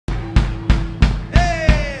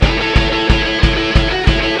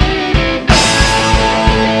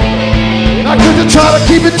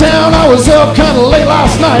keep it down. I was up kind of late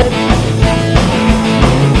last night.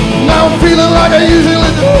 Now I'm feeling like I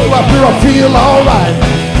usually do. I feel alright.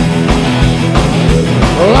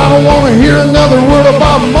 Well, I don't want to hear another word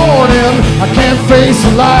about morning. I can't face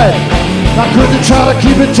the light. I couldn't try to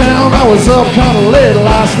keep it down. I was up kind of late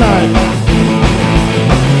last night.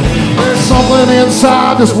 There's something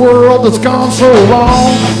inside this world that's gone so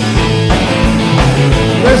wrong.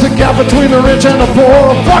 There's a gap between the rich and the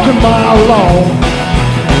poor, a fucking mile long.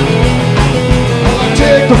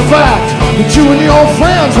 Take the fact that you and your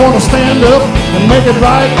friends want to stand up and make it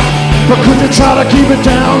right, but could you try to keep it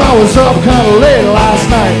down? I was up kind of late last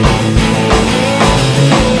night.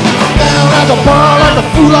 Down at the bar like the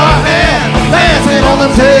fool I am, dancing on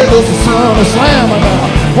them tables, the sun is slamming down.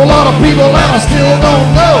 A lot of people that I still don't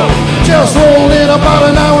know just rolled in about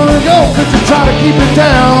an hour ago. Could you try to keep it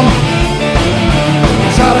down?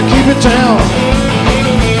 Try to keep it down.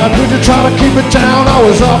 How could you try to keep it down? I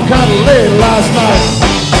was up kind of late last night.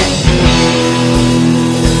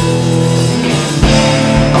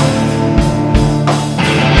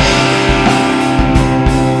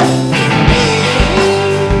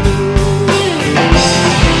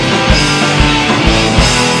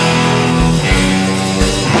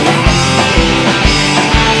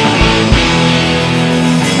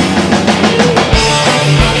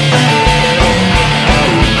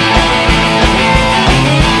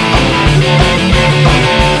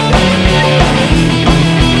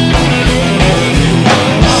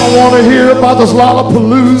 I want to hear about this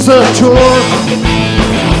Lollapalooza tour.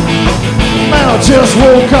 Man, I just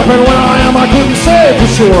woke up and where I am I couldn't say for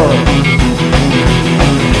sure.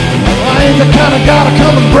 I ain't the kind of guy to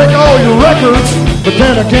come and break all your records, but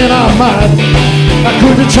then again I might. I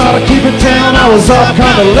couldn't try to keep it down. I was up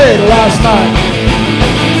kind of late last night.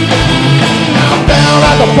 I'm down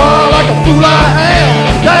at the bar like a fool I am,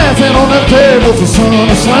 dancing on the tables, the sun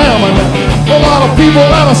is slamming down. A lot of people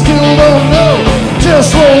that I still don't know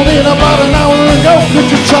just rolled in about an hour ago. Could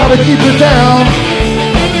you try to keep it down?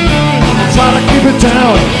 Try to keep it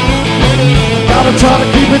down. Gotta try to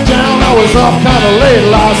keep it down. I was up kind of late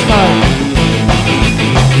last night.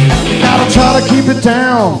 Gotta try to keep it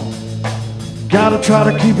down. Gotta try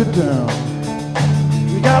to keep it down.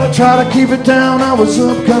 You gotta try to keep it down. I was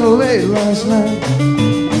up kind of late last night.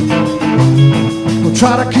 We'll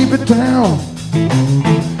try to keep it down.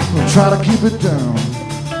 We'll try to keep it down.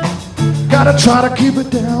 Gotta try to keep it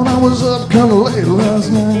down. I was up kind of late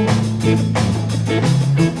last night.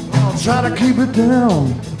 I'll try to keep it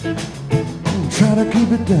down. I'll try to keep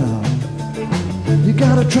it down. You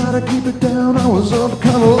gotta try to keep it down. I was up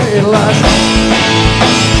kind of late last night.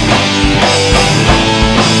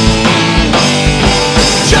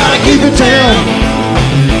 Try to keep it down.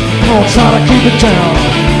 I'll try to keep it down.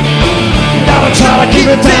 You gotta try to keep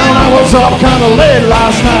it down. I was up kind of late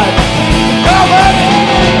last night. Come on!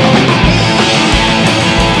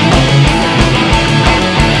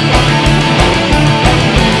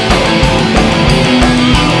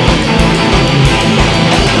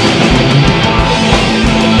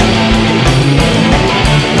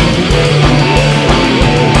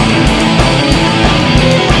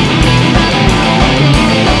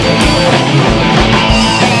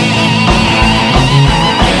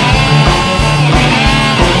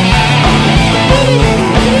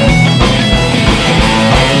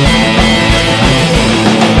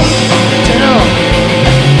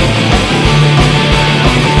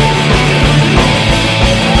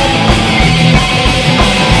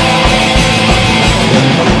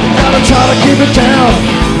 Keep it down.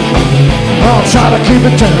 I'll try to keep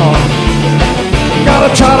it down. Gotta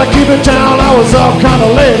try to keep it down. I was up kind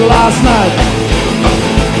of late last night.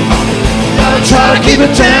 Gotta try to keep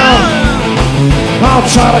it down. I'll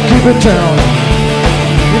try to keep it down.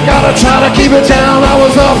 You gotta try to keep it down. I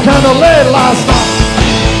was up kind of late last night.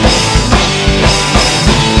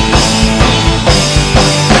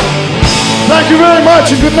 Thank you very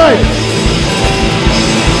much and good night.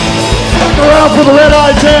 Stick around for the Red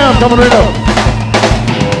Eye Jam coming right up.